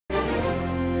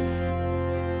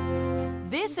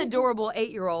This adorable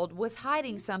 8-year-old was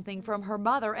hiding something from her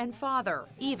mother and father,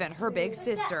 even her big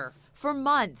sister. For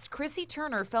months, Chrissy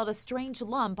Turner felt a strange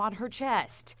lump on her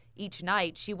chest. Each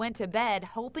night, she went to bed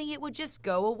hoping it would just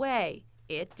go away.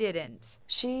 It didn't.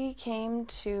 She came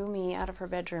to me out of her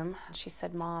bedroom. She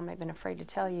said, "Mom, I've been afraid to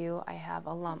tell you I have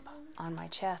a lump on my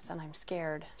chest and I'm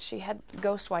scared." She had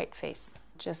ghost white face,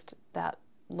 just that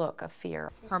look of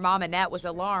fear. Her mom, Annette, was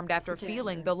alarmed after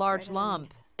feeling the large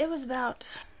lump. It was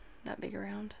about that big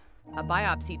around. A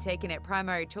biopsy taken at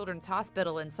Primary Children's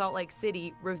Hospital in Salt Lake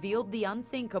City revealed the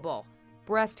unthinkable: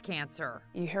 breast cancer.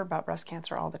 You hear about breast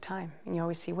cancer all the time, and you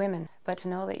always see women, but to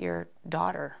know that your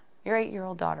daughter, your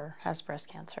 8-year-old daughter, has breast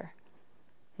cancer,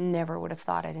 never would have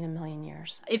thought it in a million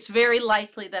years. It's very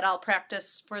likely that I'll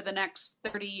practice for the next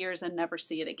 30 years and never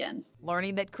see it again.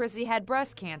 Learning that Chrissy had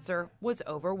breast cancer was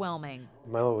overwhelming.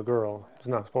 My little girl is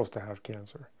not supposed to have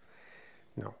cancer.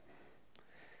 No.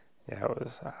 Yeah, it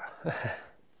was,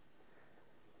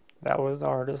 that was the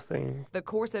hardest thing. The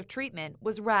course of treatment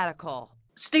was radical.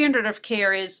 Standard of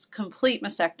care is complete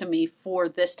mastectomy for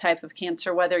this type of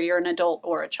cancer, whether you're an adult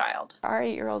or a child. Our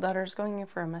 8-year-old daughter is going in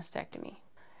for a mastectomy.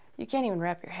 You can't even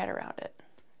wrap your head around it.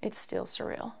 It's still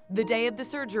surreal. The day of the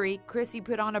surgery, Chrissy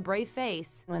put on a brave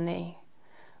face. When they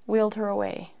wheeled her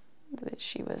away,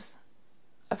 she was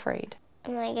afraid.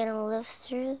 Am I gonna live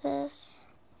through this?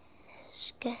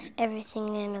 Is everything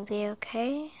gonna be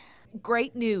okay?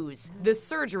 Great news. The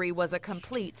surgery was a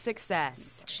complete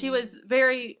success. She was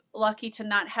very lucky to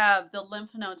not have the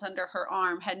lymph nodes under her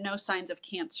arm, had no signs of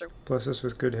cancer. Bless us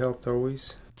with good health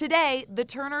always. Today, the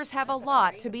Turners have a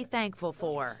lot to be thankful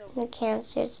for. The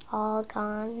cancer's all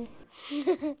gone.